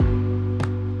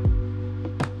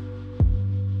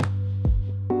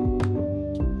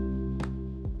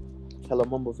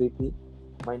mambo vipi?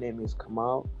 My name is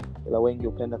Kamal, ila wengi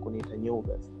hupenda kuniita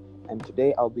Nyugas. And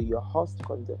today I'll be your host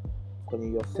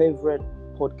kwenye your favorite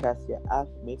podcast ya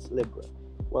Earth Meets Libra.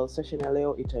 Well, session ya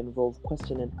leo ita involve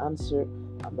question and answer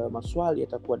ambayo maswali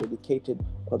yatakuwa dedicated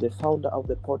kwa the founder of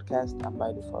the podcast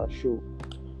ambaye ni Farashu.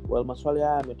 Well, maswali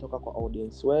haya yametoka kwa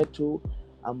audience wetu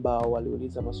ambao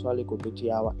waliuliza maswali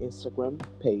kupitia our Instagram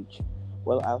page.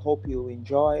 Well, I hope you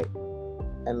enjoy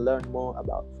and learn more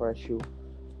about Farashu.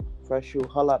 Farashu,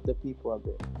 holla at the people a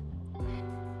bit.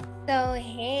 So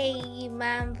hey,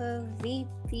 mambo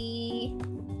vipi?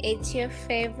 It's your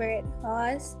favorite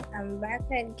host. I'm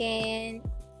back again.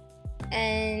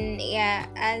 And yeah,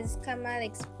 as Kamal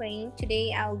explained,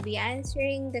 today I'll be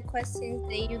answering the questions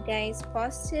that you guys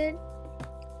posted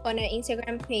on our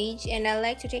Instagram page. And I'd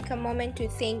like to take a moment to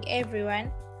thank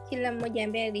everyone. Kila mmoja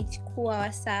ambaye alichukua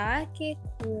wasaa wake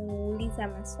kuuliza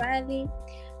maswali,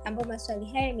 ambapo maswali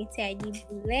haya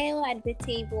nitayajibu leo at the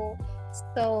table.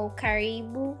 So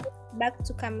karibu, back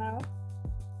to Kamal.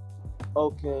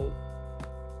 Okay,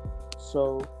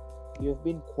 so you've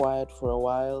been quiet for a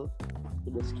while.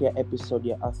 Hujasikia episode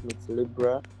ya Earth Meets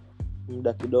Libra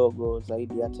muda kidogo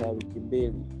zaidi hata ya wiki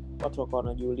mbili. Watu wakawa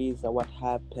wanajiuliza what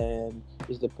happened,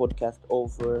 is the podcast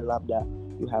over, labda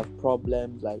you have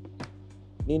problems, like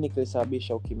nini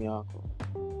kilisababisha ukimya wako?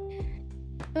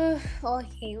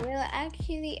 Okay, well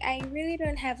actually I really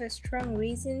don't have a strong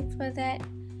reason for that.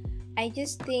 I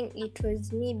just think it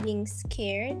was me being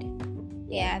scared.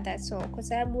 Yeah, that's all. Kwa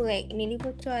sababu like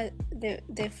nilipotoa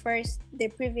the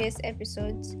previous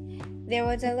episodes, there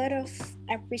was a lot of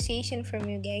appreciation from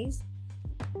you guys.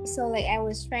 So like I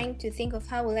was trying to think of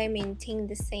how will I maintain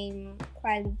the same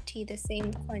quality, the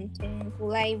same content.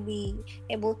 Will I be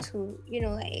able to,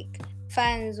 like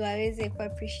fans waweze ku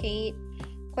appreciate.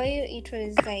 Kwa hiyo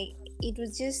it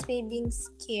was just me being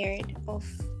scared of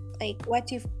like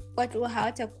what if watu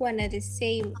hawatakuwa na the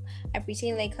same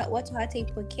appreciation, like watu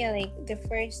hawataipokea like the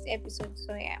first episode.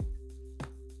 So yeah.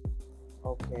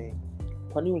 Okay,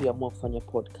 kwa nini uliamua kufanya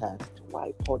podcast?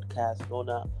 Why podcast?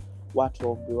 Unaona watu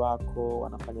wa umri wako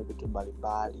wanafanya vitu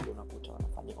mbalimbali, unakuta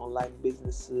wanafanya online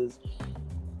businesses,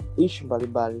 issue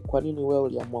mbalimbali. Kwa nini wewe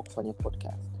uliamua kufanya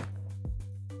podcast?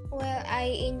 Well,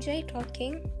 I enjoy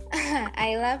talking.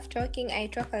 I love talking. I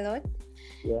talk a lot.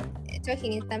 Yeah.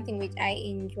 Talking is something which I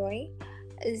enjoy.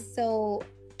 So,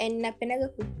 and napendaga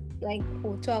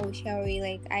kutoa ushauri.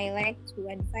 Like I like to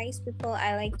advise people.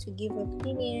 I like to give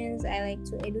opinions. I like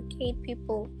to educate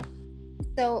people.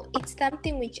 So it's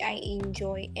something which I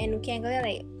enjoy. And ukiangalia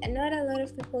like not a lot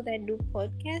of people that do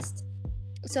podcasts.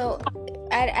 So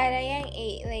at a young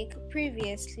age, like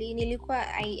previously nilikuwa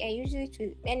I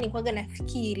usually nilikuwa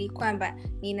nafikiri kwamba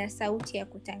nina sauti ya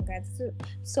kutangaza.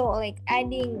 So like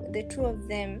adding the two of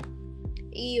them,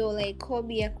 hiyo like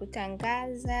hobby ya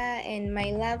kutangaza and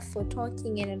my love for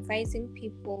talking and advising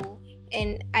people,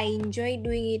 and I enjoy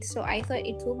doing it. So I thought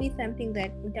it will be something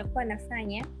that nitakuwa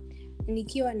nafanya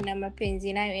nikiwa na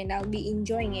mapenzi nayo and I'll be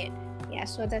enjoying it. Yeah,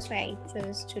 so that's why I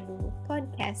chose to do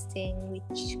podcasting,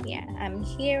 which I'm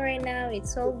here right now.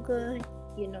 It's all good.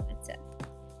 You know what's up.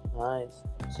 Nice.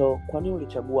 So, kwa nini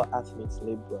ulichagua Earth Meets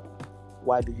Libra?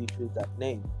 Why did you choose that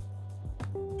name?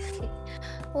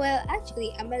 Well,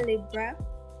 actually, I'm a Libra.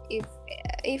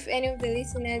 If any of the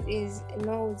listeners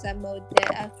knows about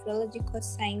the astrological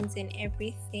signs and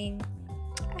everything,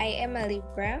 I am a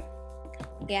Libra.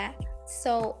 Yeah.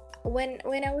 So when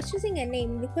I was choosing a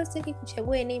name, nilikuwa sitaki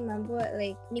kuchagua a name ambayo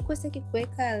like nilikuwa sitaki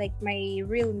kuweka like my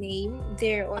real name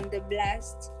there on the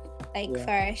blast like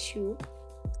Farashu.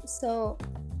 So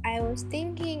I was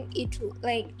thinking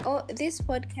this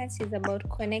podcast is about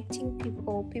connecting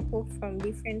people from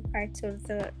different parts of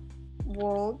the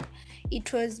world.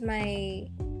 It was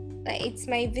it's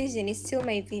my vision. It's still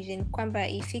my vision kwamba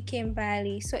ifike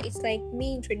mbali. So it's like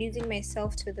me introducing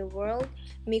myself to the world,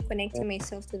 me connecting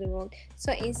myself to the world.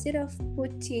 So instead of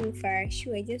putting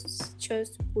Farashu, I just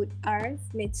chose to put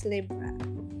Earth Meets Libra.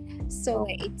 So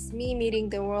it's me meeting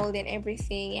the world and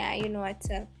everything. Yeah, you know what's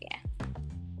up. Yeah.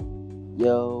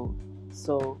 Yo,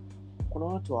 so kuna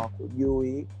watu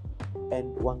hawakujui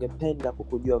and wangependa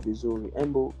kukujua vizuri.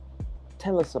 Embu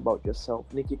tell us about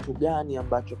yourself. Ni kitu gani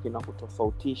ambacho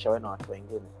kinakutofautisha wewe na watu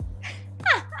wengine?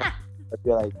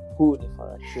 You're like, who ni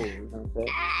Farashu? You know what I'm saying?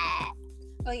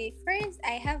 Okay, first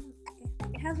I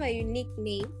have a unique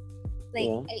name.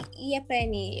 Like hapa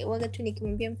ni waga tu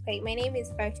nikimwambia mtu like my name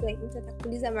is Farashu, like mtu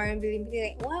atakuuliza mara mbili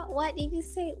like what did you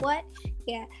say? What?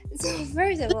 Yeah. So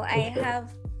first of all, I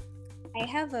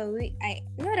have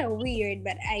not a weird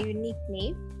but a unique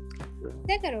name.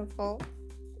 Second of all,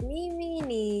 mimi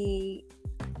ni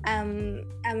I'm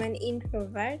an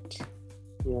introvert.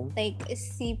 Yeah. Like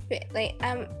like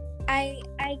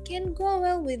I can go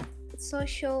well with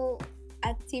social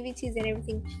activities and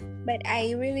everything, but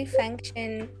I really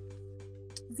function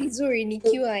vizuri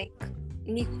nikiwa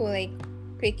niko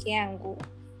peke yangu.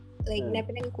 Like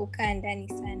napenda kukaa ndani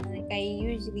sana. Like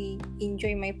I usually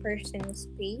enjoy my personal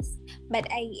space, but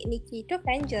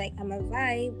nikitoka nje, like I'm a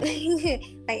vibe.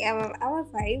 Like I'm a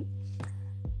vibe.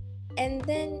 And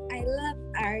then I love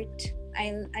art.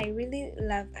 I really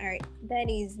love art. That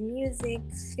is music,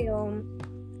 film,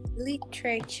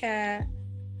 literature.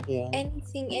 Yeah.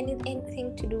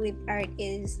 Anything to do with art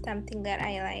is something that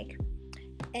I like.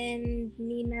 And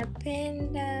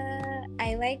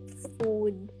I like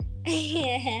food.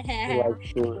 You like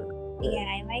food. Yeah,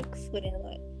 I like food a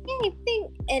lot. Yeah, I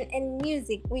think and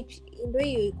music, which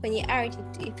when you art,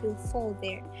 it will fall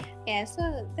there. Yeah,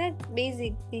 so that's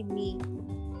basically me.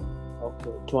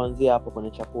 Okay, tuanzie hapo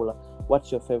kwenye chakula.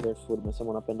 What's your favorite food?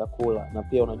 Umesema unapenda kula na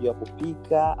pia unajua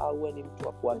kupika au wewe ni mtu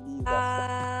wa kuagiza?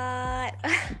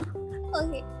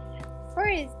 Okay,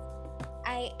 first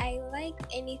I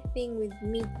like anything with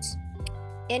meat.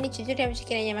 Yani chochote ambacho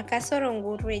kina nyama, kasoro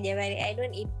nguruwe jamani. I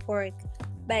don't eat pork,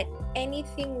 but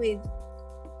anything with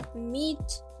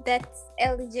meat that's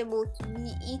eligible to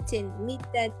be eaten, meat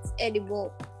that's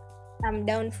edible, I'm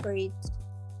down for it.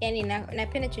 Yani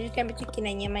napenda chochote ambacho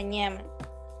kina nyama.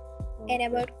 Okay. And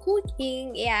about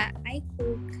cooking, yeah, I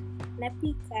cook.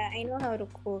 Napika, I know how to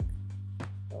cook.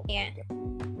 Okay. Yeah.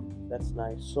 That's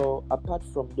nice. So apart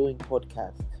from doing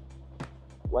podcasts,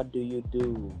 what do you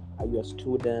do? Are you a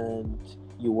student?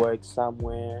 You work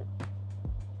somewhere?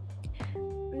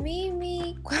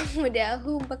 Mimi kwa muda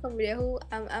huu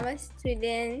I'm a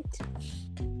student.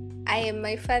 I am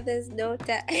my father's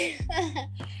daughter.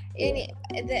 Yeah.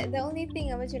 The only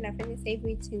thing ambacho nafanya sasa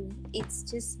hivi it's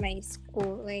just my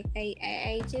school. Like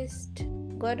I just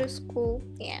go to school.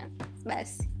 Yeah,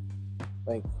 basi.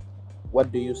 Like,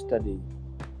 what do you study?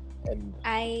 And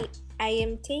I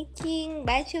am taking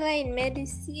bachelor in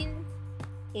medicine.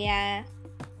 Yeah,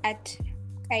 at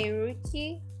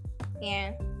Kairuki.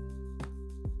 Yeah.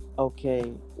 Okay,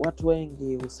 watu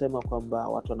wengi husema kwamba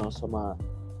watu wanaosoma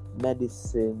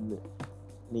medicine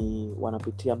ni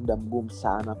wanapitia muda mgumu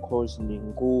sana, course ni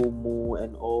ngumu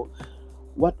and all.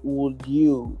 What would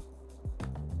you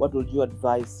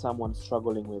advise someone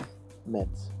struggling with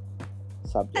meds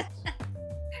subjects?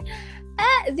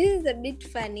 This is a bit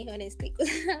funny, honestly.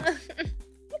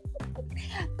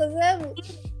 Because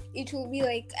it will be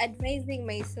like advising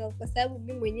myself, kwa sababu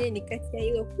mimi mwenyewe ni kati ya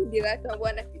hilo kundi la watu ambao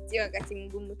wanapitia wakati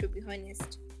mgumu, to be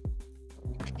honest.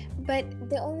 But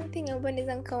the only thing ambayo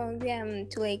naweza nikamwambia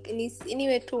mtu like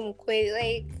niwe tu mkweli,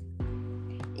 like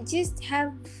just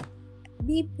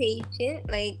be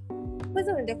patient. Like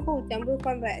kwanza unataka utambue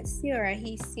kwamba sio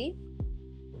rahisi,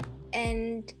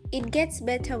 and it gets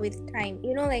better with time.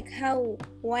 You know, like how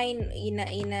wine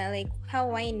like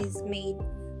how wine is made.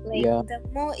 Like yeah. The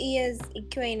more years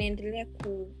ikiwa inaendelea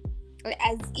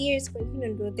as years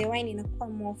continue, the wine inakuwa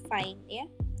more fine. Yeah.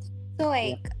 So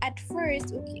like at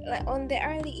first, okay, like on the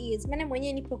early years, maana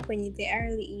mwenyewe nipo kwenye the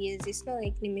early years, it's not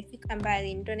like nimefika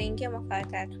mbali ndo naingia mwaka wa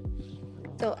 3.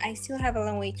 So I still have a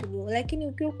long way to go. Lakini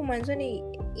ukiwa huko mwanzoni,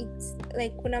 it's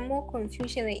like kuna more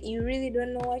confusion, like you really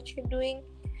don't know what you're doing.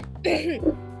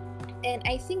 And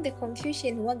I think the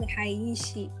confusion huwaga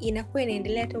haiishi, inakuwa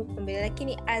inaendelea tu huko mbele,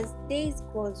 lakini as days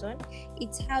goes on,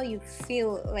 it's how you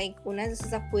feel, like unaanza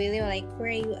sasa kuelewa like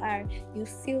where you are, you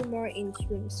feel more in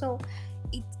tune. So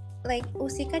like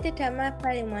usikate tamaa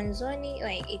pale mwanzoni,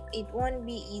 like it won't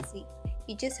be easy.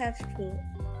 You just have to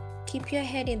keep your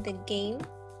head in the game.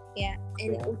 Yeah.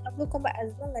 And utambue kwamba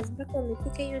as long as mpaka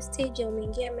umefika hiyo stage ya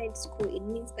umeingia med school, it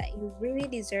means that you really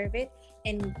deserve it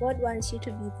and God wants you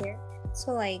to be there.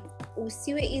 So like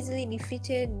usiwe easily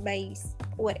defeated by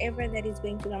whatever that is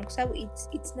going to come, because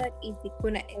it's not easy.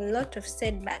 Kuna a lot of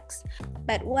setbacks,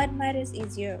 but what matters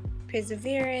is your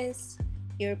perseverance,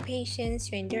 your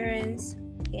patience, your endurance.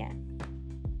 Yeah.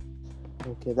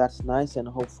 Okay, that's nice, and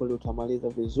hopefully utamaliza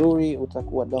vizuri,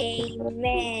 utakuwa doctor.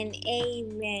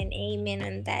 Amen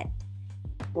on that.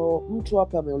 So mtu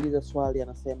hapa ameuliza swali,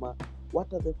 anasema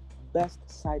what are the best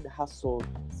side hustle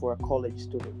for a college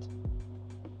student?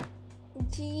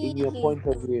 In your point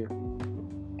of view.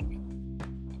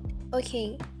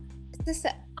 Okay.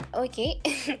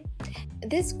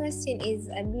 This question is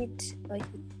a bit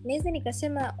okay. Naweza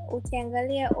nikasema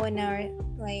ukiangalia on our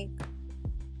like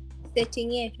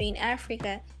setting yetu in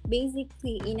Africa,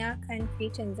 basically in our country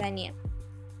Tanzania,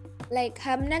 like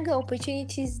hamnaga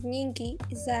opportunities nyingi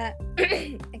za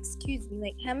excuse me,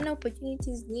 like hamna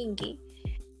opportunities nyingi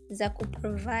za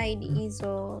kuprovide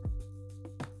hizo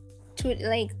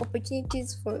like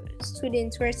opportunities for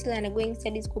students who are still undergoing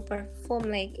studies to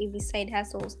perform like hivi side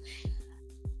hustles.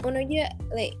 Unajua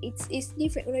like it's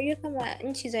different. Unajua kama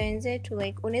nchi za wenzetu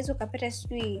like unaweza ukapata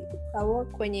sijui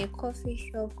ukawork kwenye coffee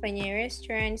shop, kwenye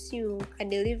restaurant, sijui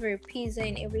ukadeliver pizza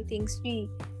and everything, sijui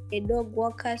a dog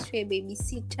walker, sijui a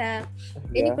babysitter.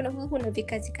 Yaani kuna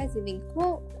vikazikazi vingi.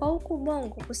 Kwa huku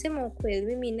Bongo, kusema ukweli,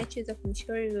 mimi ninachoweza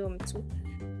kumshauri huyo mtu,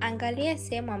 angalia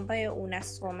sehemu ambayo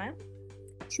unasoma,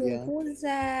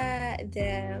 chunguza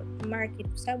the market,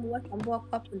 kwa sababu watu ambao wako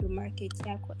hapo ndio market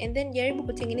yako, and then jaribu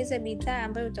kutengeneza bidhaa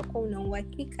ambayo utakuwa una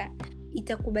uhakika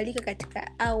itakubalika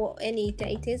katika au yani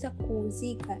itaweza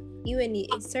kuuzika, iwe ni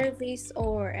a service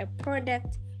or a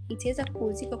product, itaweza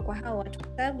kuuzika kwa hao watu,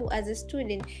 kwa sababu as a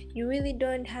student you really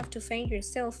don't have to find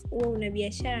yourself uwe una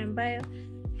biashara ambayo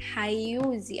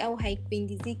haiuzi au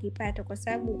haikuingizii kipato, kwa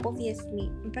sababu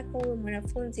obviously mpaka uwe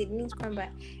mwanafunzi it means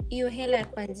kwamba hiyo hela ya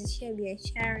kuanzishia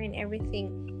biashara and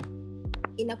everything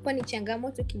inakuwa ni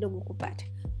changamoto kidogo kupata.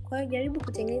 Kwa hiyo jaribu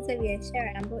kutengeneza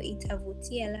biashara ambayo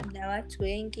itavutia labda watu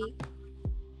wengi.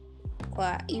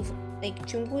 Kwa hivyo like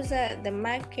chunguza the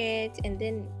market and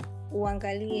then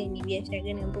uangalie ni biashara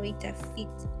gani ambayo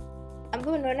itafit,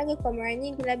 ambayo unaonaga kwa mara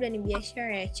nyingi labda ni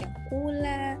biashara ya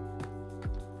chakula,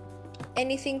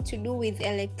 anything to do with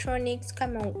electronics,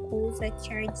 kama kuuza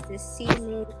charge the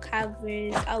simu,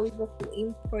 covers, au hivyo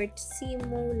kuimport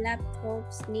simu,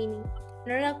 laptops, nini.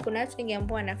 Unaona kuna watu wengi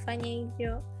ambao wanafanya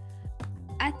hivyo.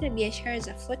 Hata biashara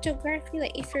za photography,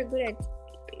 like if you're good at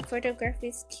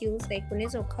photography skills, like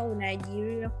unaweza ukawa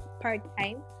unaajiriwa part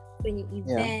time kwenye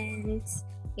events.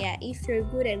 If you're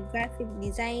good at graphic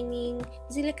designing,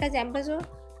 zile kazi ambazo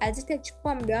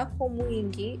hazitachukua muda wako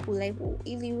mwingi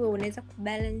ili uwe unaweza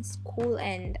kubalance school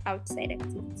and outside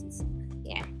activities.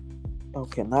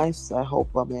 Okay, nice. I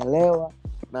hope ameelewa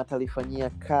na atalifanyia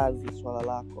kazi swala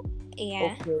lako.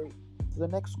 Okay, the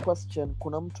next question,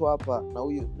 kuna mtu hapa na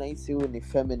huyu nahisi huyu ni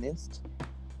feminist,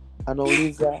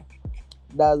 anauliza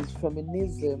does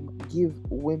feminism give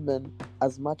women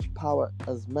as much power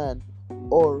as men,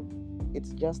 or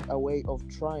it's just a way of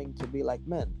trying to be like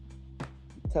men?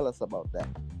 Tell us about that.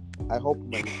 I hope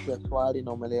umelisikia swali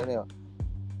na umeelewa.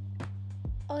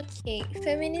 Okay,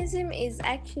 feminism is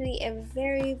actually a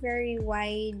very, very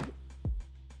wide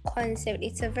concept.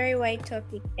 It's a very wide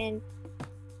topic, and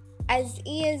as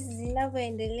years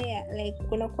zinavyoendelea, like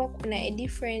kuna a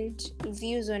different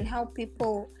views on how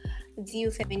people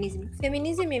view feminism.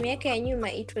 Feminism ya miaka ya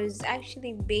nyuma, it was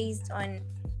actually based on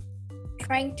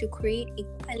trying to create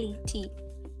equality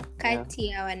kati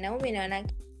ya wanaume na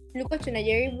wanawake. Tulikuwa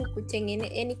tunajaribu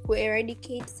yani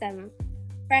ku-eradicate some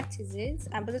practices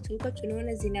ambazo tulikuwa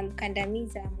tunaona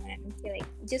zinamkandamiza mwanamke, like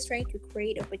just trying to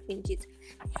create opportunities.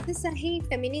 Sasa hii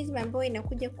feminism ambayo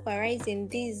inakuja kwa rise in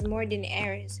these modern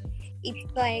eras,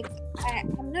 it's like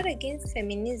I'm not against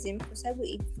feminism kwa sababu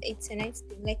it's a nice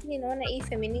thing, lakini naona hii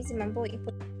feminism ambayo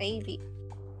ipo sasa hivi,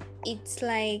 it's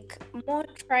like more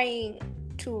trying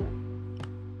to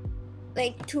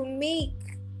make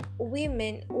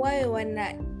women wawe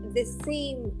wana the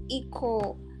same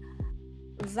equal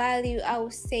value au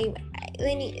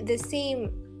the same,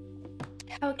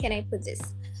 how can I put this,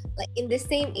 like in the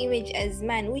same image as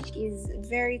man, which is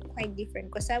very quite different,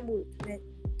 kwa sababu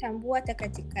tunatambua hata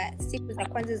katika siku za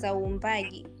kwanza za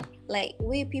uumbaji, like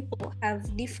we people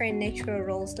have different natural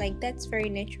roles, like that's very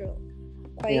natural.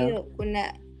 Kwa hiyo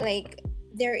kuna like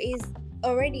there is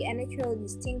already a natural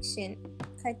distinction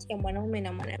kati ya mwanaume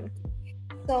na mwanamke.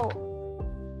 So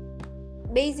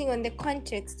basing on the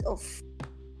context of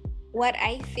what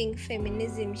I think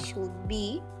feminism should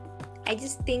be, I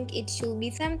just think it should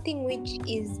be something which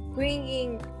is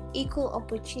bringing equal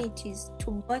opportunities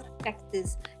to both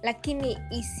sexes, lakini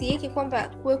isiweke kwamba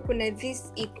kuwe kuna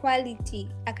this equality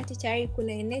akati tayari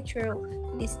kuna a natural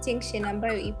distinction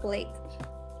ambayo ipo, like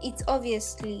it's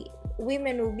obviously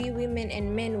women will be women and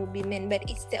men will be men, but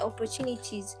it's the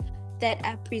opportunities that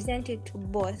are presented to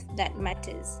both that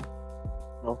matters.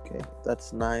 Okay,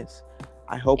 that's nice.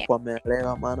 I hope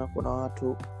wameelewa, maana kuna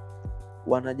watu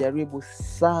wanajaribu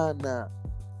sana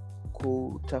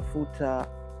kutafuta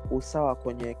usawa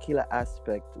kwenye kila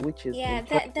aspect, which is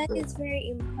that is very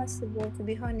impossible, to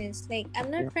be honest. Like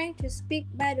I'm not trying to speak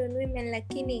bad on women,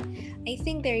 lakini I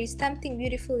think there is something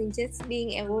beautiful in just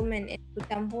being a woman and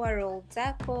kutambua role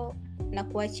zako na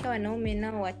kuachia wanaume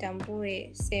nao watambue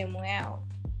sehemu yao.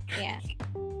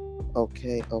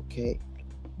 Okay,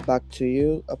 back to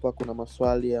you. Hapa kuna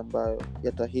maswali ambayo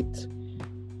yatahit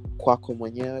kwako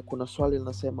mwenyewe. Kuna swali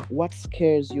linasema, what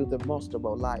scares you the most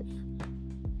about life?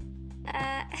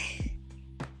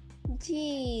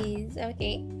 Geez,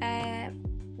 okay.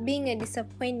 being a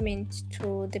disappointment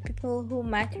to the people who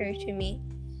matter to me,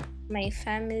 my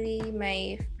family,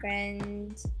 my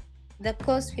friends, the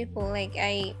close people. Like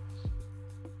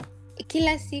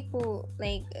kila siku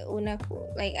like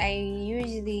I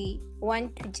usually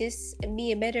want to just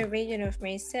be a better version of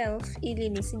myself ili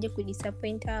nisije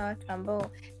kudisappoint hawa watu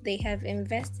ambao they have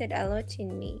invested a lot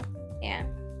in me. Yeah.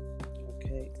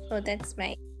 Okay. So that's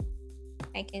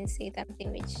I can say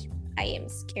something which I am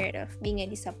scared of, being a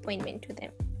disappointment to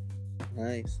them.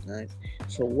 Nice.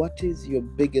 So what is your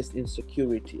biggest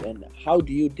insecurity and how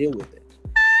do you deal with it?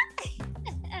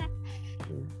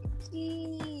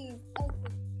 Jeez.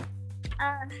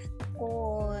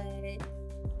 God.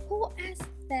 Who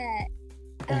asked that?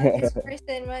 This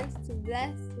person wants to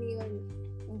blast me on.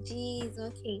 Jeez,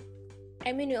 okay.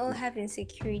 I mean, we all have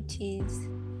insecurities.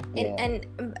 And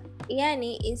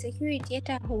yani insecurity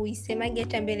hata huisemagi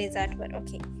hata mbele za watu, but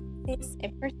okay. Since a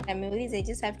person ameuliza, I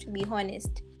just have to be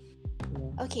honest.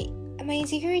 Yeah. Okay, my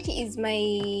insecurity is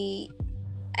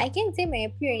I can't say my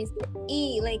appearance,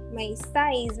 like my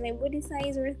size, my body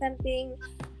size or something.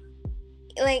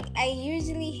 Like I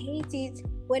usually hate it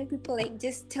when people like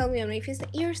just tell me on my face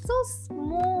like, you're so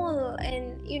small,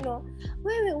 and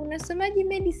wewe unasomaji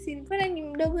medicine, mbona ni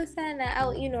mdogo sana,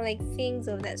 au like things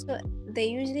of that. So they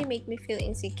usually make me feel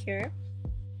insecure.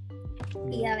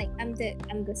 Yeah, like I'm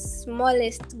the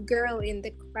smallest girl in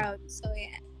the crowd. So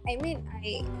yeah, I mean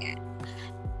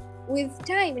with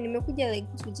time nimekuja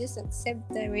like to just accept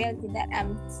the reality that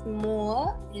I'm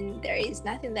small and there is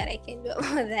nothing that I can do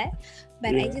about that.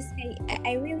 But Yeah.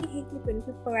 I really hate it when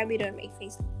people rub it on my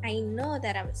face. I know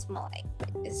that I'm small, like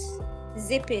just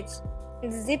zip it.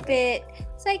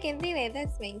 So I can think like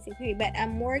that's my insecurity, but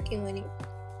I'm working on it.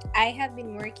 I have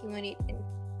been working on it, and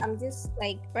I'm just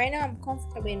like right now I'm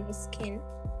comfortable in my skin,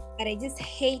 but I just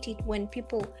hate it when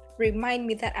people remind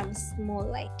me that I'm small.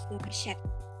 Like, shut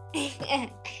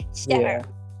up.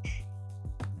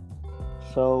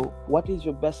 So what is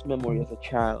your best memory as a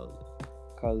child?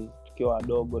 Because tukiwa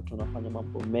wadogo tunafanya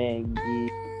mambo mengi.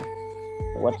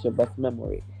 What's your best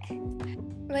memory?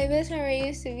 My best memory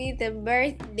used to be the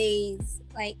birthdays.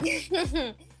 Like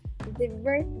the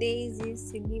birthdays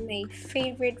used to be my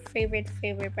favorite.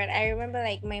 But I remember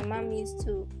like my mom used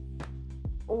to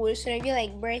be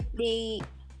like birthday,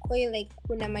 like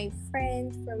kuna my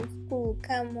friends from school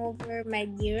come over, my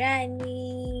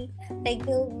jirani, like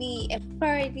there'll be a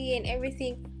party and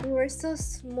everything. We were so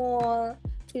small.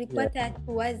 Tulipata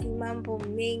hatuwazi mambo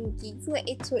mengi. So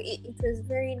it was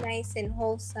very nice and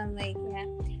wholesome. Like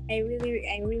I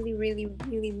really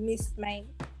miss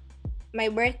my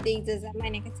birthdays za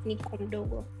zamani wakati niko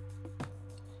mdogo.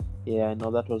 Yeah, I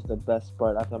know that was the best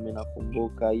part. Hata mimi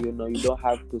nakumbuka, you don't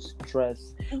have to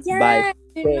stress Yeah, by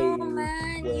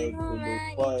man, you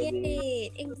get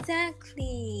it.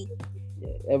 Exactly.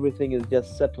 Yeah, everything is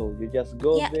just settled. You just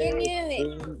go there.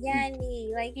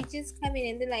 Yani, like you just come in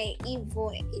and then like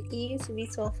evil. It used to be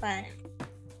so fun.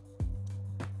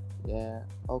 Yeah.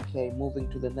 Okay, moving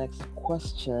to the next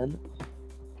question.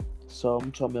 So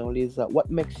mtu ameuliza,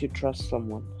 what makes you trust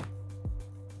someone?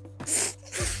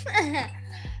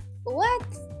 What?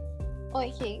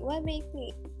 Okay, what makes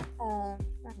me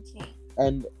okay.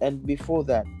 And before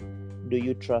that, do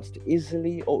you trust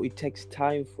easily or it takes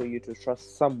time for you to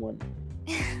trust someone?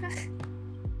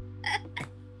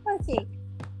 Okay.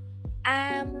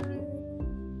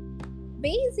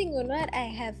 Basing on what I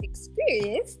have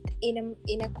experienced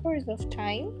in a course of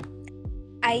time,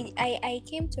 I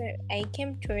came to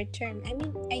a term. I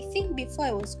mean, I think before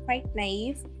I was quite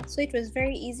naive, so it was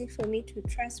very easy for me to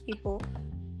trust people.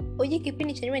 Oje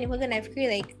kipindi cha nyuma nilikuwa nafikiri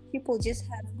like people just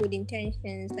have good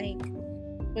intentions, like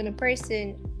when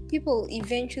people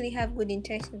eventually have good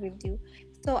intentions with you.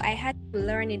 So I had to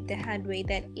learn it the hard way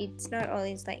that it's not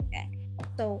always like that.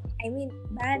 So I mean,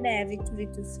 baada ya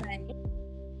vitu fulani.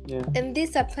 Yeah. And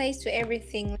this applies to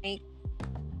everything, like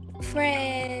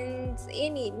friends,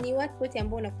 ni watu wote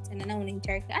ambao unakutana nao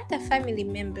unainteract, hata family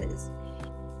members.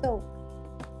 So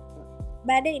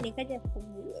baadaye nikaja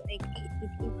like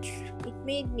it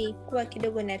made me kuwa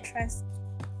kidogo na trust.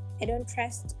 I don't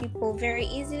trust people very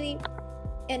easily.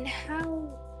 And how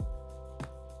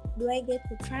do I get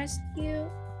to trust you?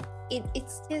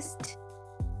 It's just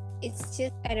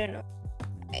I don't know.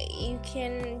 You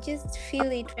can just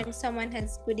feel it when someone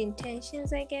has good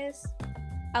intentions, I guess.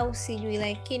 Au sijui,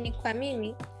 lakini kwa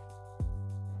mimi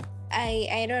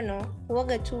I don't know.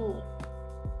 Waga tu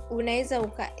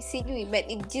unaweza sijui,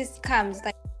 but it just comes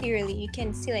like clearly. You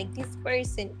can see like this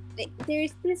person, like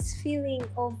there's this feeling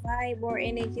of vibe or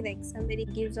energy like somebody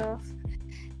gives off.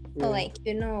 So like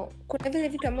kuna vile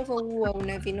vitu ambavyo huwa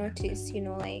unavinotice,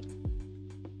 like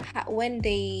when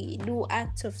they do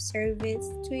acts of service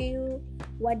to you,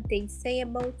 what they say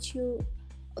about you,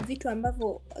 vitu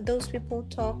ambavyo those people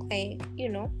talk, like,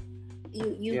 you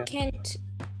Yeah. can't,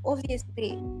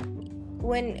 obviously,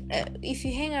 when if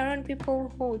you hang around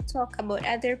people who talk about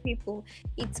other people,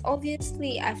 it's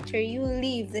obviously after you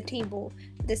leave the table,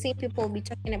 the same people will be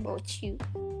talking about you.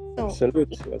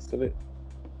 Absolutely.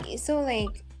 So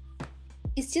like,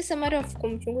 it's just a matter of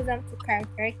kumchunguza mtu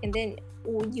character, and then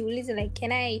ujiulize, like,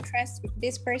 can I trust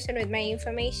this person with my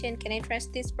information? Can I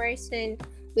trust this person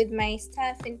with my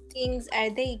stuff and things? Are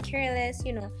they careless?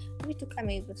 Vitu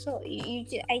kama hivyo. So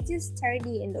I just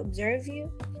study and observe you,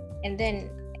 and then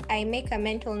I make a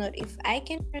mental note if I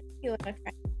can trust you or not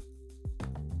trust you.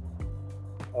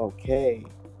 Okay.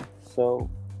 So,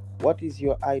 what is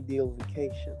your ideal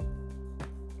vacation?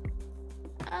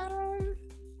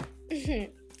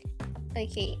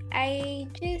 Okay,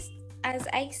 as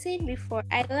I said before,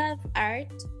 I love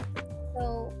art,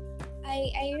 so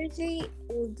I usually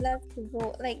would love to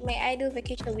go, like, my ideal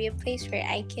vacation will be a place where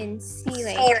I can see,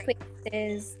 like,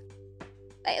 places,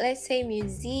 like, let's say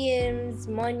museums,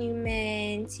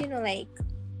 monuments, like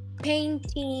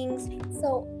paintings.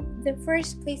 So the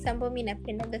first place ambayo mi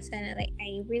napendaga sana, like,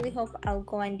 I really hope I'll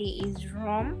go one day, is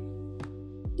Rome,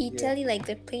 Italy. Like,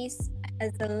 the place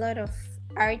has a lot of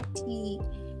arty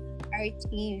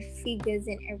figures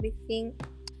and everything.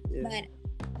 Yeah. But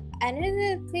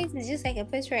another place is just like a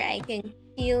place where I can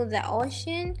feel the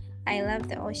ocean. I love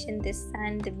the ocean, the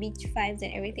sun, the beach vibes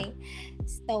and everything.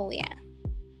 So yeah,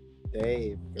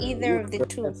 Hey, either of the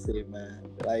two. Fancy, man.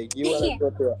 Like, you wanna go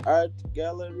to an art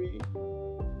gallery?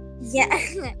 Yeah.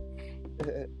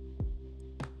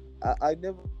 I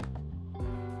never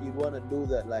you'd want to do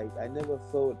that. Like, I never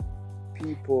thought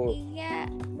people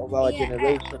of our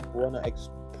generation want to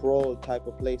explore type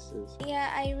of places.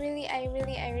 Yeah, I really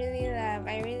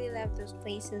love those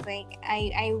places. Like,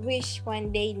 I wish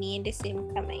one day niende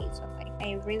sehemu kama hizo. Like,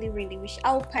 I really wish.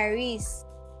 Paris,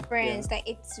 France. Yeah.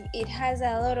 Like, it has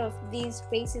a lot of these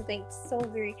places, like, so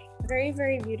very, very,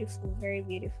 very beautiful, very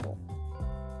beautiful.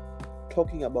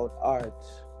 Talking about art,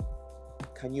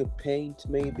 can you paint?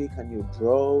 Maybe can you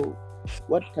draw?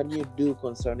 What can you do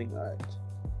concerning art?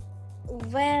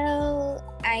 Well,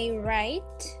 I write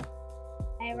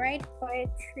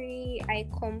poetry, I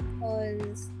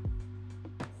compose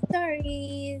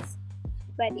stories,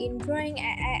 but in drawing,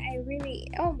 I really,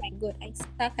 oh my god, I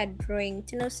stuck at drawing.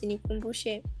 Tino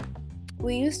sinikumbushe,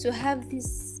 we used to have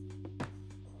this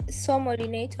somo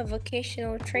linaitwa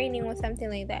vocational training or something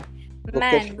like that.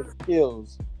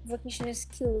 Vocational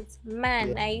skills. Man,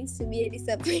 yeah. I used to be a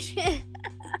disappointment.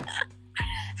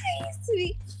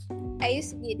 I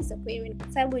used to be a disappointment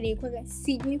kwa sababu nilikuwa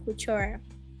sijui kuchora.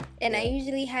 And I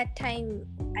usually had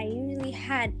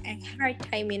a hard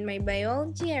time in my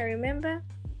biology, I remember.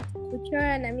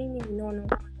 Kuchora na mimi nono.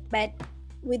 But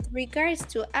with regards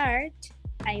to art,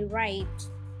 I write.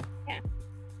 Yeah.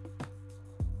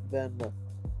 Then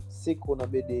siku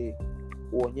unabidi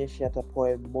uonyeshe hata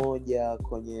poem moja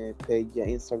kwenye page ya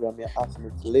Instagram ya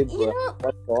Athmetes Libra,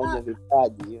 waone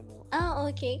vipaji, Oh,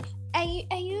 okay. I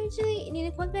usually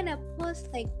nilikuwa na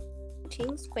post like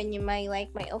things kwenye my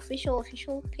official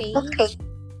page. Okay.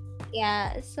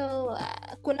 Yeah, so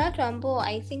kuna watu ambao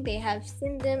I think they have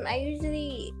seen them. I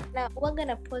usually we're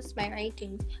gonna post my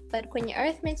writings, but kwenye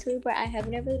Athmetes Libra I have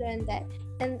never done that,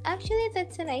 and actually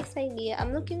that's a nice idea.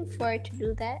 I'm looking forward to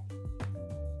do that.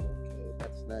 Okay,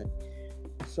 that's nice.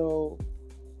 So,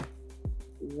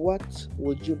 what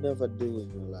would you never do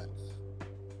in your life?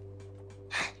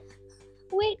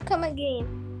 Wait, come again.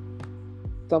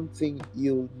 Something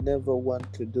you never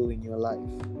want to do in your life.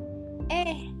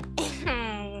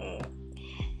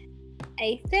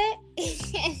 I said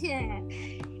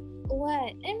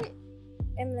what?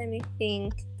 Let me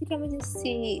think. Kama just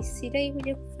sidai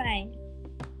kuja kufanya.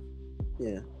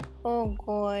 Yeah. Oh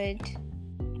god.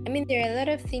 I mean, there are a lot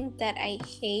of things that I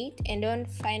hate and don't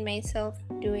find myself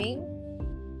doing,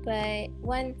 but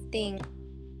one thing,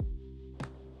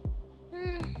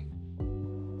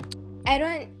 I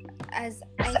don't, as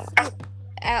I think,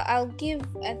 I'll give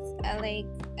a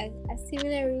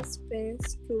similar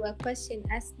response to a question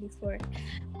asked before.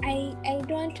 I don't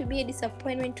want to be a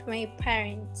disappointment to my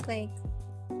parents. Like,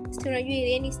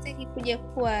 unajua sitaki kuja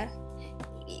kuwa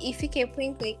ifike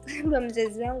point like kwamba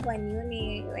mzazi wangu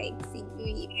anione like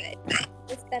sijui, but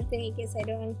that's something I guess I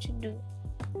don't want to do.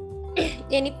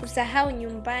 Yani kusahau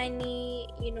nyumbani,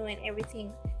 and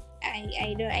everything.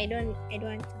 I don't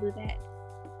want to do that.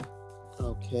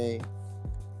 Okay.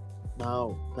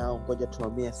 Now ngoja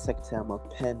tuhamie sekta ya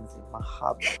mapenzi,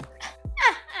 mahaba.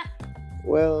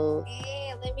 Well,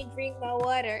 let me drink my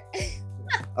water.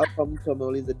 Hapa mtu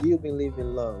ameuliza, do you believe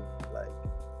in love? Like,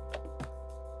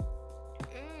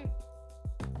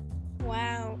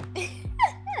 Wow.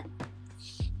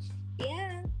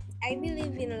 Yeah, I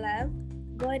believe in love.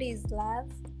 God is love.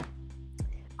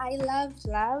 I love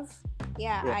love.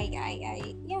 Yeah,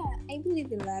 yeah. I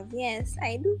believe in love. Yes,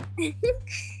 I do.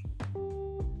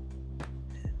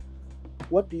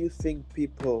 What do you think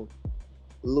people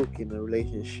look in a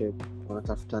relationship?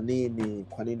 Wanatafuta nini?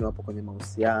 Kwa nini wapo kwenye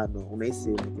mahusiano? Unahisi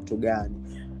ni kitu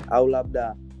gani? Au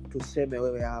labda tuseme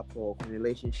wewe hapo kwenye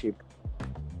relationship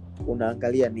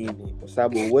unaangalia nini? Kwa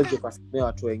sababu huwezi ukasemea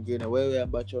watu wengine, wewe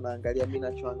ambacho unaangalia, mimi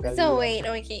nachoangalia. So wait,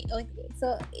 okay.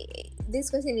 So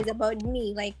this question is about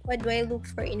me. Like, what do I look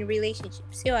for in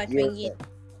relationships? Sio watu wengine.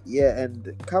 Yeah,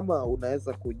 and kama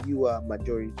unaweza kujua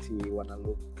majority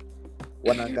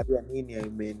wanaangalia nini, I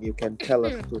mean, you can tell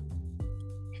us too.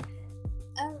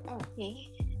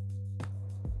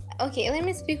 Okay, let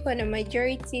me speak on a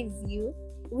majority view,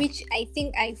 which I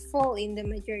think I fall in the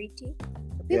majority.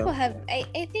 People have,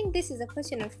 I think this is a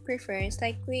question of preference.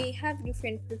 Like, we have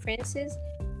different preferences.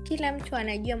 Kila mtu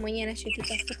anajua mwenye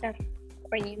anachokitafuta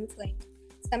kwenye mtu. Like,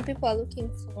 some people are looking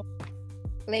for,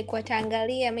 like,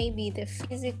 wataangalia maybe the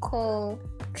physical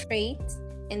traits,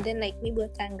 and then like maybe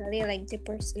wataangalia like the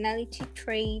personality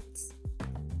traits.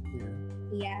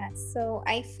 Yeah, so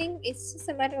I think it's just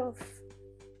a matter of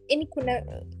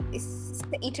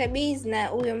itabase na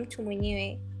huyo mtu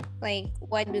mwenyewe, like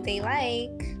what do they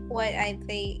like, what are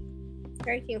they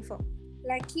searching for.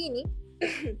 Lakini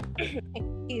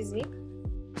excuse me,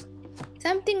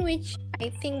 something which I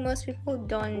think most people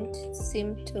don't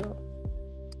seem to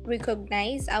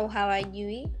recognize au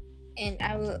hawajui, and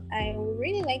I would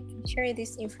really like to share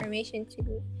this information to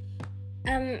you.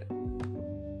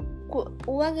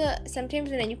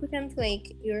 Sometimes unajikuta mtu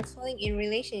like you're falling in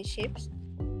relationships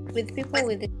with people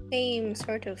with the same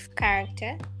sort of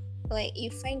character, like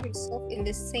you find yourself in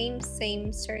the same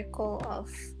circle of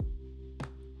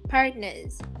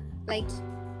partners, like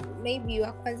maybe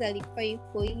wa kwanza alikuwa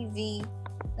yuko hivi,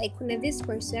 like kuna this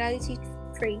personality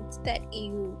traits that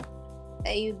you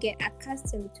get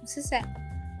accustomed to. Sasa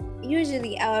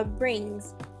usually our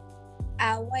brains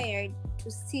are wired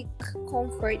to seek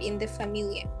comfort in the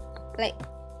familiar, like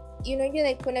you know,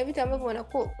 like kuna vitu ambavyo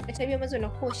unakuwa tabia ambazo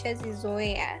unakuwa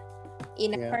ushazizoea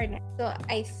in a partner. So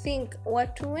I think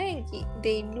watu wengi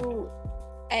they do,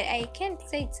 I can't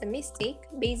say it's a mistake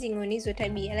basing on hizo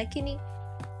tabia, lakini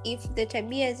if the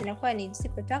tabia zinakuwa ni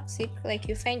super toxic,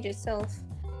 like you find yourself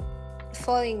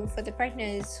falling for the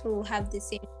partners who have the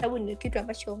same, sababu ndio kitu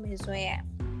ambacho umezoea.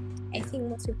 I think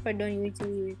most people don't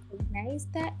usually recognize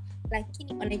that,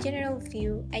 lakini on a general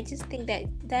view, I just think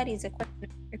that is a question of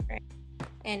preference,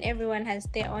 and everyone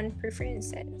has their own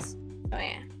preferences. So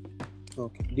yeah.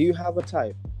 Okay. Do you have a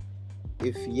type?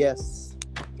 If yes,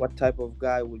 what type of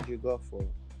guy would you go for?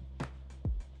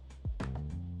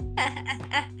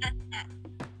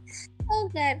 Oh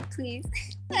God, please.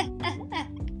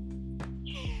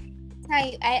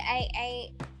 Type. I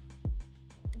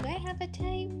do I have a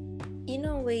type? You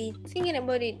know, wait, thinking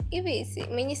about it, even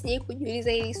mwenye sijai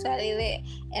kujiuliza hili swali ile,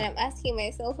 and I'm asking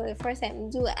myself for the first time,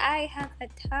 do I have a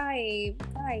type,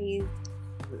 guys?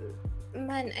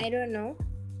 Man, I don't know.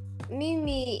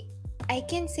 Mimi, I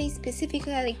can't say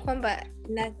specifically kwamba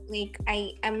not like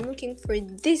I'm looking for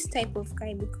this type of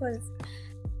guy, because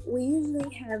we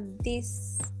usually have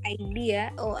this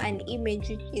idea or an image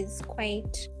which is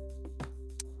quite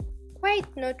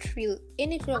not real.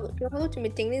 Yani tunakuwa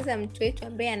tumetengeneza mtu wetu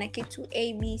ambaye ana kitu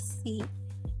ABC,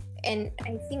 and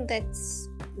I think that's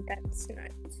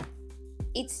not.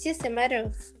 It's just a matter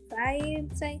of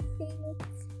vibes, I think.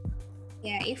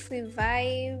 Yeah, if we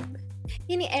vibe,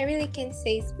 yani I really can't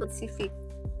say specific.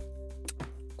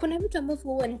 Kuna vitu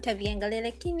ambavyo huwa nitaviangalia,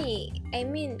 lakini I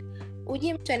mean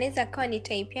uje mtu anaweza akawa ni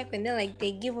type yako and then like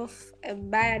they give off a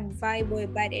bad vibe or a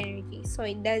bad energy, so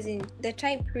the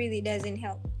type really doesn't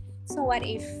help. So what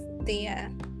if they're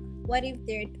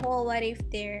tall, what if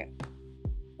they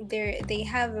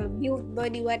have a built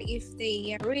body, what if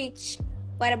they are rich,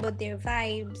 what about their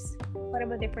vibes, what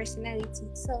about their personality?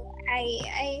 So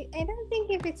I don't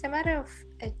think if it's a matter of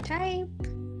a type,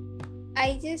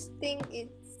 I just think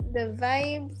it's the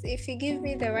vibes. If you give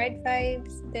me the right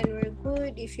vibes, then we're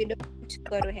good. If you don't,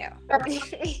 go to hell.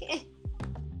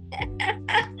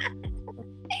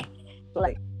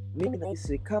 Like, mimi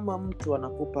nahisi kama mtu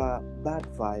anakupa bad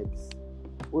vibes,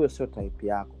 huyo sio type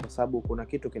yako, kwa sababu kuna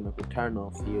kitu kinakuturn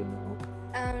off, you know.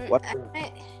 I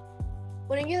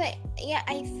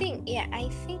think you're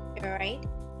right.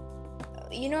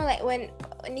 You know, like when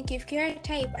nikifikiria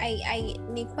type, I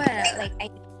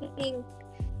think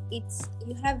it's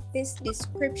you have this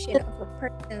description of a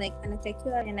person like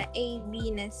anatakiwa na A,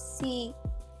 B na C,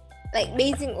 like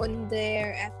basing on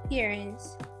their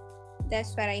appearance.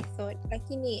 That's what I thought.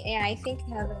 Lakini, yeah, I think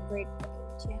you have a great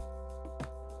point. Yeah.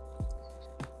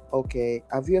 Okay,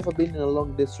 have you ever been in a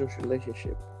long distance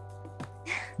relationship?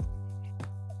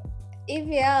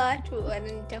 Hivi hawa watu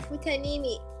wananitafuta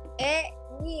nini?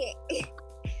 Nie.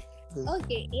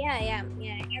 Okay, yeah. I've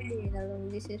been in a long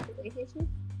distance relationship.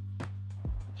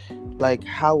 Like,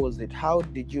 how was it? How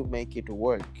did you make it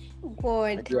work?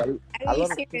 God, are you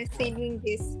seriously doing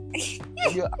this? A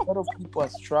lot of people are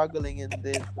struggling in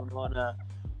this. Keep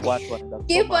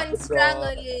on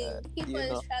struggling.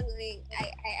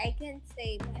 I can't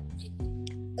say that.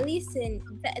 Listen,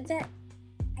 that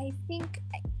I think.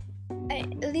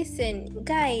 Listen,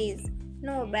 guys.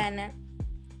 No, bana.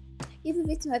 Even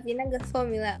if you have another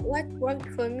formula, what worked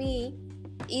for me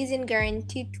isn't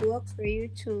guaranteed to work for you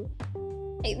too.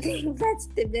 I think that's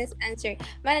the best answer.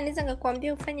 Maana naweza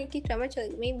ngakwambia ufanye kitu ambacho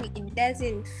like, maybe it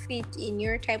doesn't fit in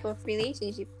your type of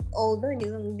relationship, although ni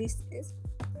long distance.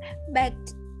 But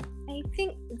I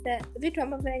think the vitu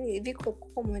ambavyo ni viko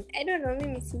common. I don't know,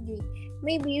 mimi sijui.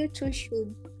 Maybe you two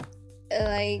should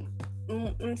like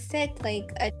set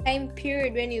like a time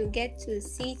period when you get to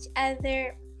see each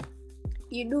other.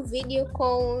 You do video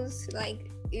calls like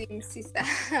sister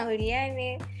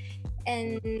Oriane,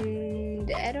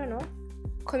 and I don't know.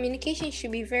 Communication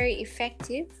should be very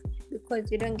effective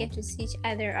because you don't get to see each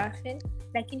other often.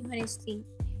 Like, honestly,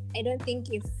 I don't think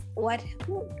if what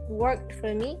worked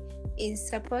for me is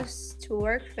supposed to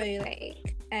work for you.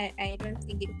 Like, I don't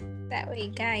think it's that way,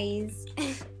 guys.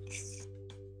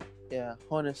 Yeah,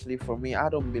 honestly, for me, I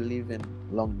don't believe in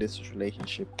long distance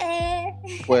relationship.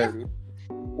 Well,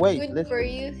 wait, good listen, for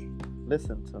you.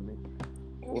 Listen to me.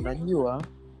 Unajua,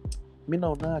 mi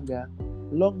naonaga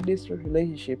long distance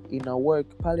relationship ina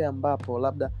work pale ambapo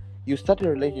labda you start a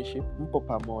relationship, mpo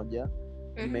pamoja,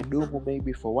 mmedumu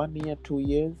maybe for 1 year 2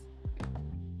 years,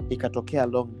 ikatokea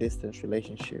long distance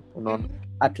relationship, unaona,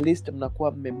 at least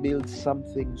mnakuwa mmebuild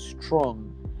something strong.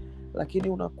 Lakini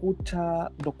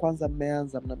unakuta ndo kwanza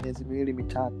mmeanza, mna miezi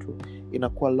 2-3,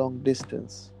 inakuwa long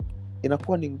distance,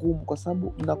 inakuwa ni ngumu kwa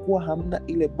sababu inakuwa hamna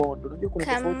ile bond. Unajua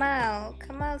kuna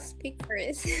Kamal speak for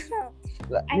us.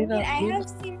 I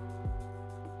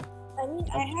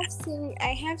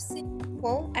have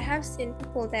seen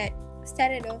people that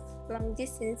started off long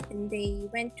distance and they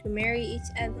went to marry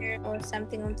each other or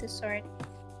something of the sort.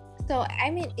 So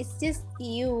I mean, it's just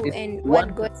you and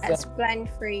what God has planned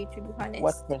for you, to be honest.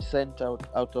 What percent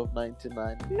out of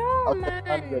 99? No, out man. Of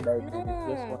 100, I mean,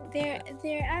 no, there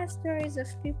are stories of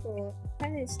people.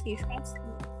 Honestly, trust me.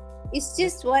 It's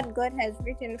just what God has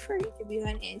written for you, to be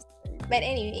honest. But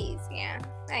anyways, yeah.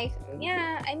 I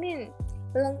mean,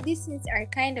 long distance are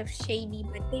kind of shady,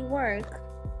 but they work.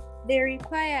 They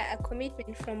require a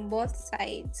commitment from both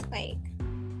sides. Like,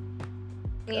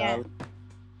 yeah.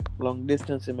 Long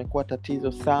distance imekuwa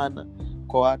tatizo sana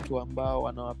kwa watu ambao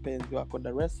wana wapenzi wako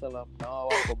Dar es Salaam na wao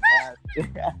wako mbali.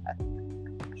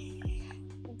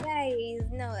 Guys,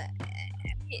 no,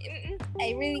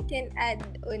 I really can't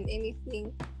add on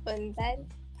anything on that.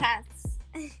 Pass,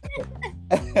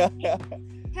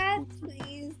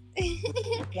 please.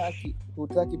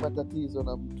 Hutaki matatizo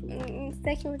na mtu.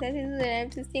 Sitaki matatizo na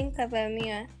mtu,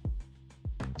 sinkavamia.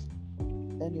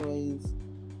 Anyways,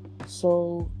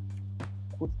 so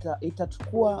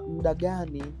itachukua muda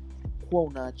gani kuwa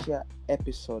unaachia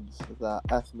episodes za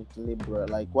Earthmate Libra?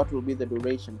 Like, what will be the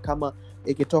duration? Kama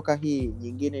ikitoka hii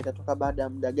nyingine itatoka baada ya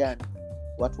muda gani?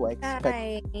 What will I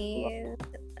expect?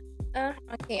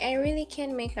 Okay, I really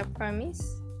can't make a promise.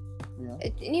 Yeah.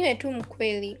 Niwe tu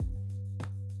mkweli.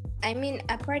 I mean,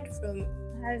 apart from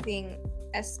having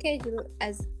a schedule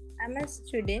as I'm a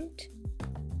student,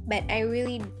 but I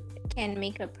really can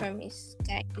make a promise,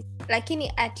 guys.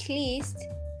 Lakini at least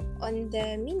on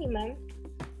the minimum,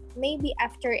 maybe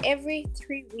after every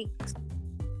 3 weeks.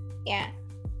 Yeah.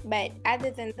 But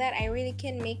other than that, I really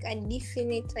can make a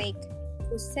definite, like,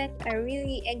 to set a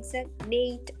really exact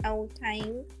date or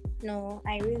time. No,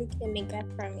 I really can make that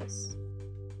promise.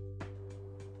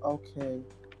 Okay.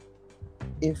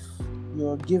 If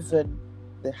you're given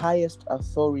the highest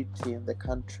authority in the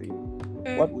country,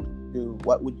 what would you do?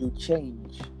 What would you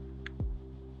change?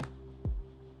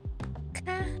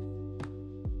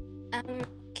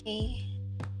 Okay.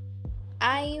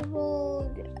 I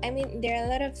mean, there are a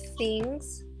lot of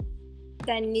things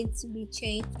that need to be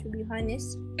changed, to be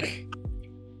honest.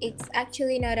 It's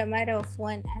actually not a matter of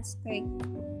one aspect.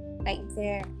 Like,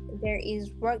 there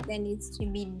is work that needs to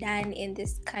be done in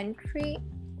this country.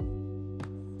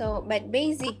 So, but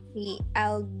basically,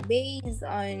 I'll base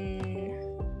on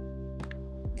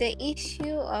the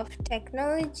issue of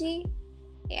technology,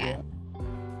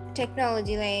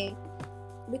 technology, like,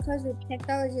 because with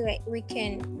technology, like, we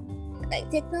can, like,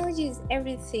 technology is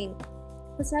everything,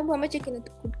 kwa sababu ambacho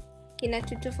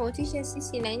kinatutofautisha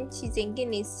sisi na nchi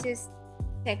zingine is just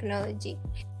technology.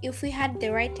 If we had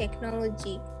the right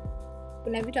technology,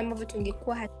 kuna vitu ambavyo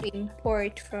tungekuwa hatu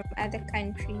import from other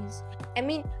countries. I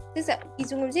mean, sasa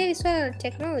izungumzia hili swala la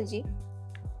technology,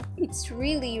 it's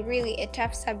really a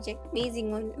tough subject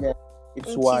basing on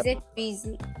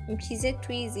nchi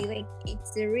zetu hizi, like,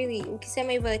 it's really,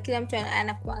 ukisema hivyo like, kila mtu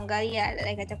anakuangalia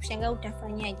like atakushangaa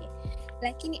utafanyaje,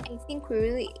 lakini I think we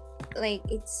really,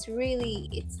 like, it's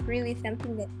really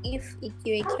something that if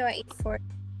ikiwekewa effort.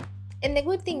 And the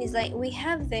good thing is, like, we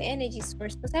have the energy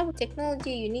source. Kwa sababu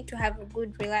technology, you need to have a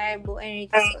good reliable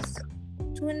energy source.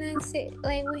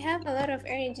 Like, we have a lot of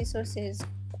energy sources.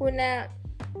 Kuna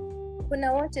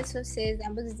water sources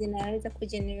ambazo zinaweza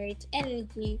kugenerate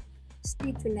energy.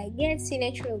 Sisi tuna gas,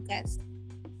 natural gas.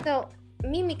 So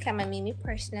mimi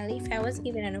personally, if I was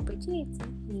given an opportunity,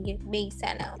 ninge base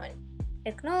sana on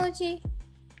technology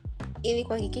ili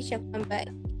kuhakikisha kwamba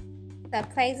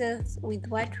supplies us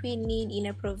with what we need,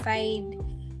 ina provide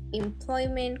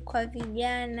employment kwa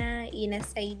vijana,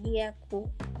 inasaidia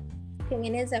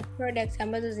kutengeneza products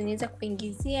ambazo zinaweza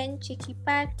kuingizia nchi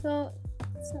kipato.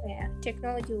 So yeah,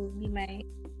 technology will be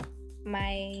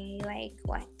my like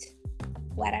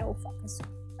what I will focus on,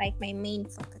 like my main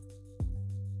focus.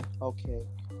 Okay.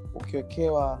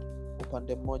 Ukiwekewa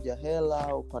upande mmoja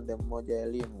hela, upande mmoja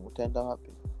elimu, utaenda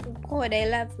wapi? God, I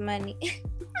love money.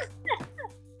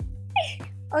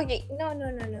 Okay, no.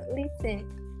 Listen.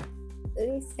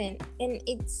 And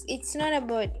it's not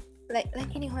about like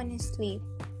honestly,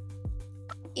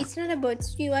 it's not about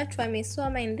watu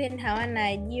wamesoma and then hawana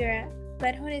ajira,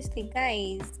 but honestly,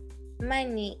 guys,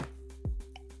 money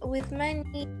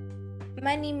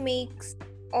makes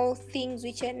all things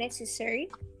which are necessary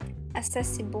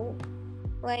accessible.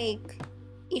 Like,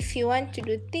 if you want to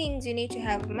do things, you need to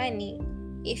have money.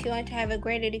 If you want to have a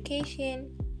great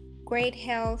education, great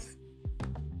health,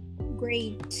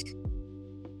 great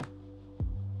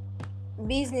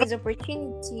business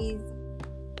opportunities,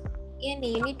 you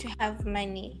need to have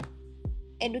money.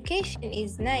 Education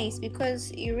is nice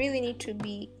because you really need to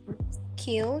be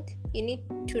skilled. You need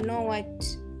to know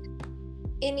what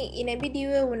inabidi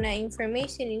wewe una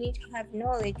information, you need to have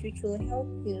knowledge which will help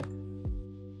you.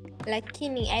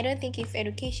 Lakini I don't think if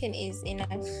education is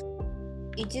enough,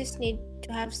 you just need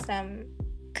to have some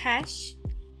cash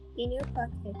in your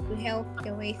pocket to help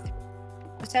your way through.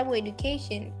 Kwa sababu with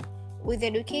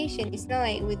education, it's not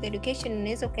like with education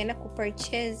unaweza ukaenda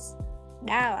kupurchase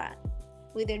dawa.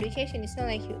 With education, it's not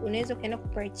like unaweza ukaenda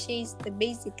kupurchase the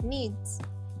basic needs.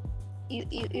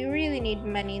 You really need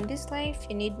money in this life.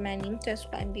 You need money. Mtu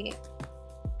asikwambie.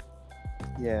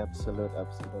 Yeah, absolute.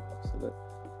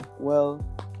 Well,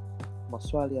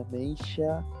 maswali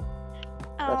yameisha.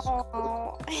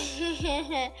 Oh.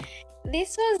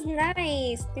 This was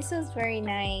nice. This was very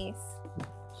nice.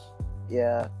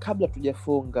 Yeah, kabla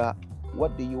tujafunga,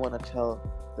 what do you want to tell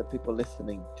the people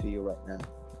listening to you right now?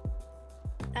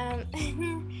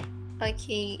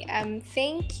 Okay,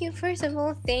 thank you. First of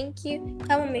all, thank you.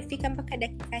 Kama umefika mpaka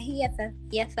dakika hii ya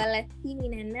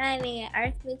 38 ya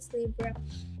Arthmeets Libra.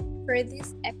 For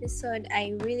this episode,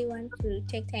 I really want to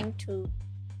take time to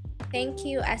thank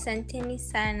you. Asanteni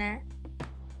sana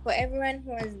for everyone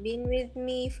who has been with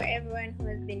me, for everyone who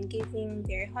has been giving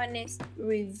their honest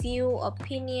review,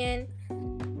 opinion.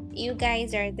 You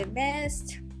guys are the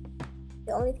best.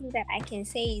 The only thing that I can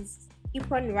say is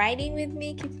keep on riding with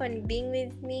me, keep on being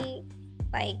with me.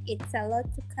 Like, it's a lot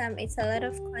to come. It's a lot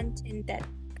of content that's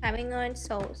coming on.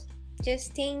 So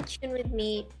just stay in tune with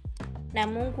me. Na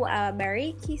Mungu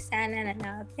awabariki sana na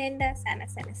nawapenda sana.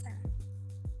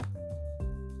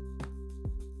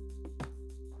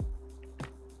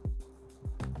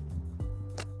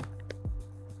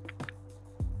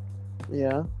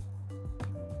 Yeah.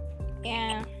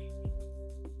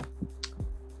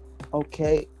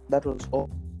 Okay, that was all.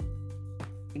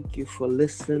 Thank you for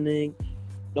listening.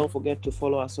 Don't forget to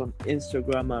follow us on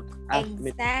Instagram at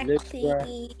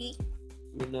Exactly.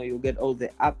 You know, you'll get all the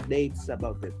updates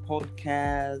about the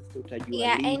podcast.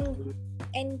 Yeah,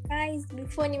 and guys,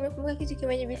 before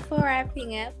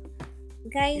wrapping up,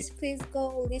 guys, please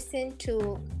go listen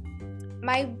to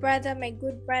my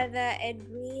good brother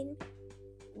Edwin,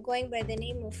 going by the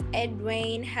name of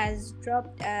Edwin, has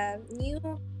dropped a new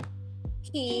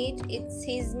hit. It's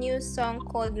his new song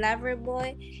called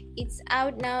Loverboy. It's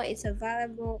out now. It's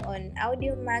available on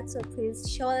Audiomack, so please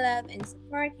show love and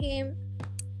support him.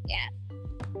 Yeah.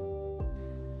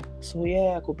 So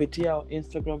yeah, kupitia our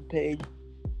Instagram page,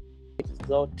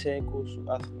 zote kuhusu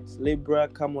Earth Libra.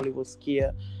 Kama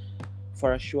ulivyosikia,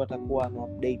 for sure atakuwa na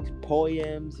update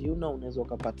poems, unaweza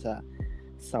ukapata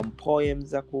some poems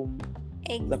za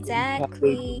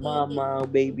Exactly. mama,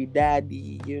 baby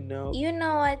daddy, You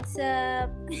know what's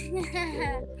up.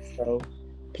 Yeah. So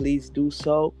please do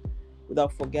so.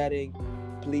 Without forgetting,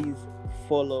 please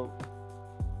follow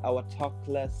our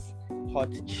Talkless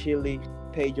Hot Chili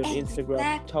page on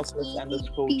Instagram.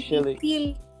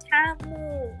 Talkless_chili.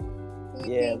 Tamu.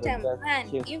 Yeah, Man,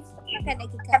 if mpaka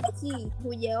dakika hii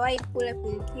hujawahi kula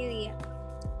pilipili ya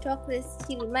Talkless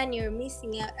Chili, man, you're missing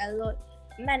out a lot.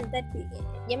 Man, that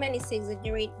jamani, is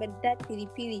exaggerate, but that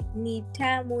pilipili ni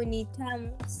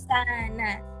tamu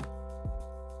sana.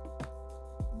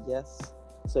 Yes.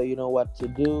 So you know what to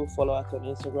do. Follow us on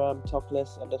Instagram,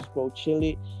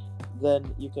 Talkless_chili. Then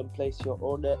you can place your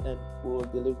order and we'll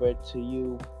deliver it to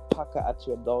you, paka at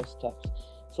your doorsteps.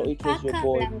 So it was your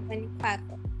boy.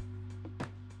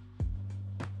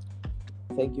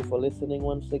 Thank you for listening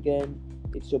once again.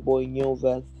 It's your boy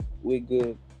Nyoveth. We're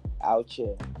good out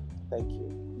here. Thank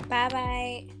you. Bye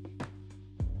bye.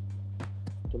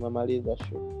 Tumemaliza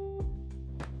show.